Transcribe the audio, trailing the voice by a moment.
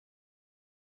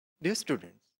Dear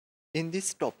students, in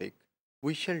this topic,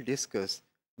 we shall discuss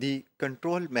the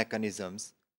control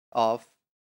mechanisms of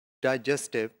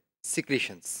digestive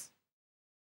secretions.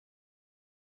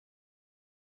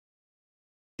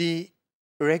 The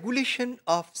regulation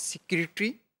of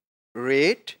secretory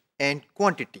rate and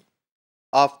quantity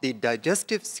of the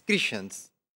digestive secretions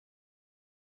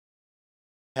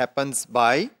happens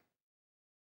by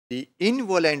the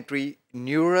involuntary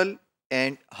neural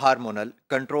and hormonal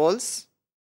controls,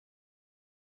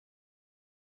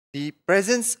 the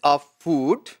presence of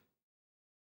food,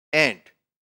 and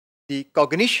the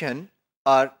cognition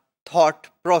or thought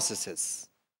processes.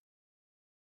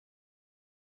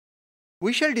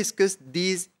 We shall discuss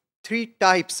these three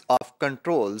types of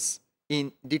controls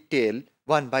in detail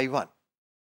one by one.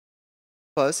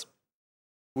 First,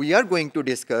 we are going to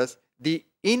discuss the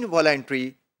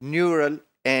involuntary neural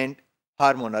and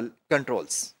hormonal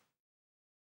controls.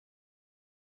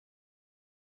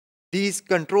 These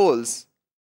controls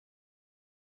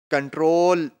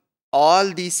control all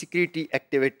the secretory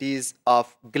activities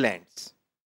of glands.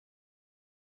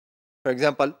 For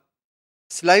example,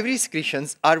 salivary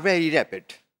secretions are very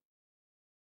rapid.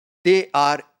 They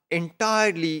are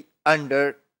entirely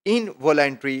under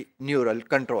involuntary neural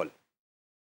control.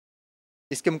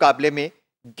 इसके मुकाबले में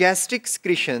gastric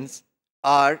secretions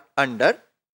are under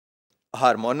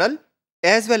hormonal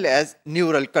as well as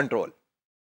neural control.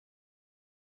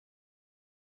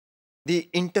 The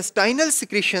intestinal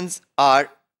secretions are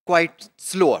quite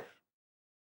slower.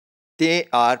 They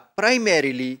are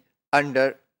primarily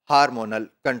under hormonal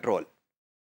control.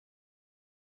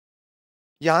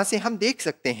 यहाँ से हम देख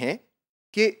सकते हैं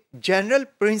कि general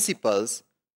principles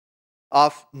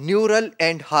of neural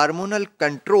and hormonal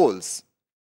controls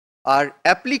are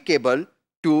applicable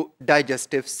to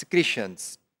digestive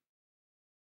secretions.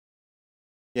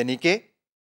 यानी कि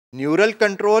neural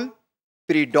control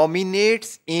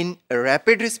predominates in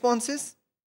rapid responses,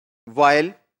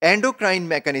 while endocrine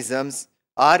mechanisms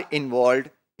are involved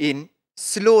in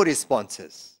slow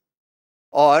responses.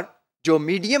 और जो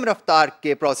मीडियम रफ्तार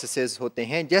के प्रोसेसेस होते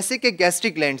हैं जैसे कि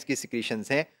गैस्ट्रिक ग्लैंड्स की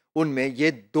सिक्रीशंस हैं, उनमें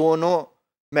ये दोनों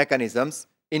मैकेनिज्म्स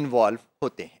इन्वॉल्व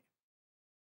होते हैं.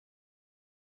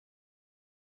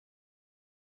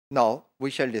 Now we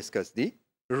shall discuss the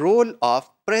role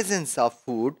of presence of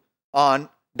food on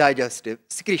digestive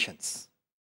secretions.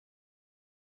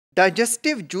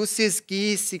 Digestive juices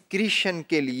की सिक्रीशन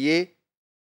के लिए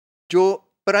जो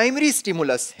प्राइमरी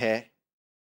स्टिमुलस है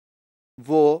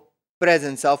वो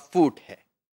प्रेजेंस ऑफ फूड है.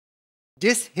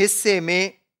 जिस हिस्से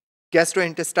में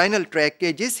गैस्ट्रोइंटेस्टाइनल ट्रैक्ट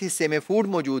के जिस हिस्से में फूड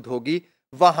मौजूद होगी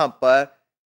वहां पर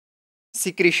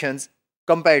सिक्रीशंस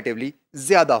कंपैरेटिवली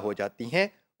ज़्यादा हो जाती हैं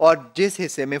और जिस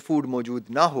हिस्से में फूड मौजूद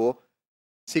ना हो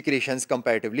सिक्रीशंस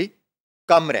कंपैरेटिवली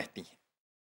कम रहती हैं.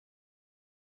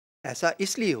 ऐसा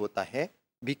इसलिए होता है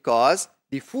because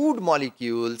the food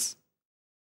molecules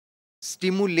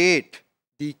stimulate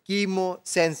the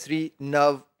chemosensory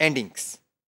nerve endings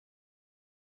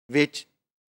which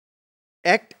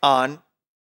act on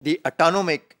the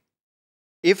autonomic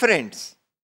efferents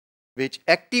which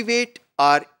activate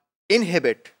or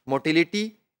inhibit motility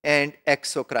and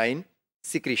exocrine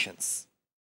secretions.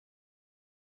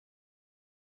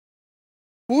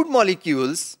 Food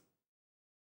molecules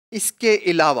इसके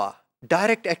अलावा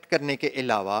डायरेक्ट एक्ट करने के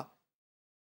अलावा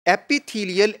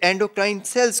एपिथेलियल एंडोक्राइन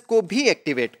सेल्स को भी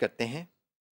एक्टिवेट करते हैं.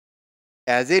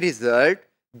 As a result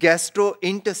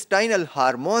gastrointestinal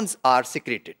hormones are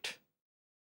secreted.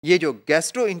 ये जो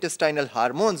गैस्ट्रोइंटेस्टाइनल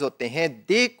हार्मोन्स होते हैं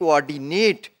they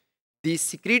coordinate the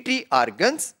secretary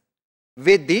organs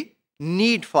with the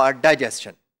need for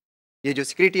digestion. ये जो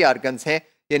सिक्रेटरी ऑर्गन्स हैं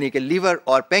यानी कि लीवर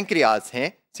और पैंक्रियाज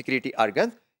हैं सिक्रेटरी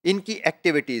ऑर्गन्स, इनकी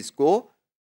एक्टिविटीज को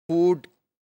फूड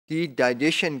की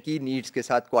डाइजेशन की नीड्स के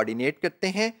साथ कोऑर्डिनेट करते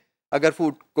हैं. अगर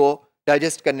फूड को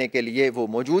डाइजेस्ट करने के लिए वो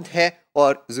मौजूद है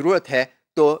और ज़रूरत है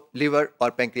तो लिवर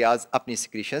और पैंक्रियाज अपनी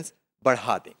सिक्रीशंस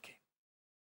बढ़ा देंगे.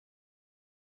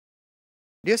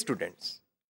 डियर स्टूडेंट्स,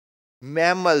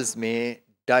 मैमल्स में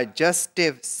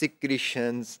digestive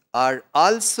secretions are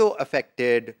also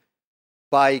affected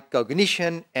by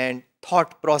cognition and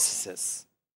thought processes.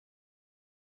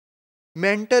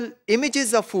 Mental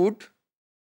images of food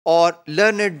और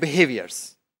लर्नड बिहेवियर्स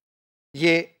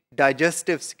ये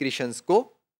डाइजेस्टिव सिक्रीशंस को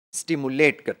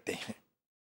स्टिमुलेट करते हैं.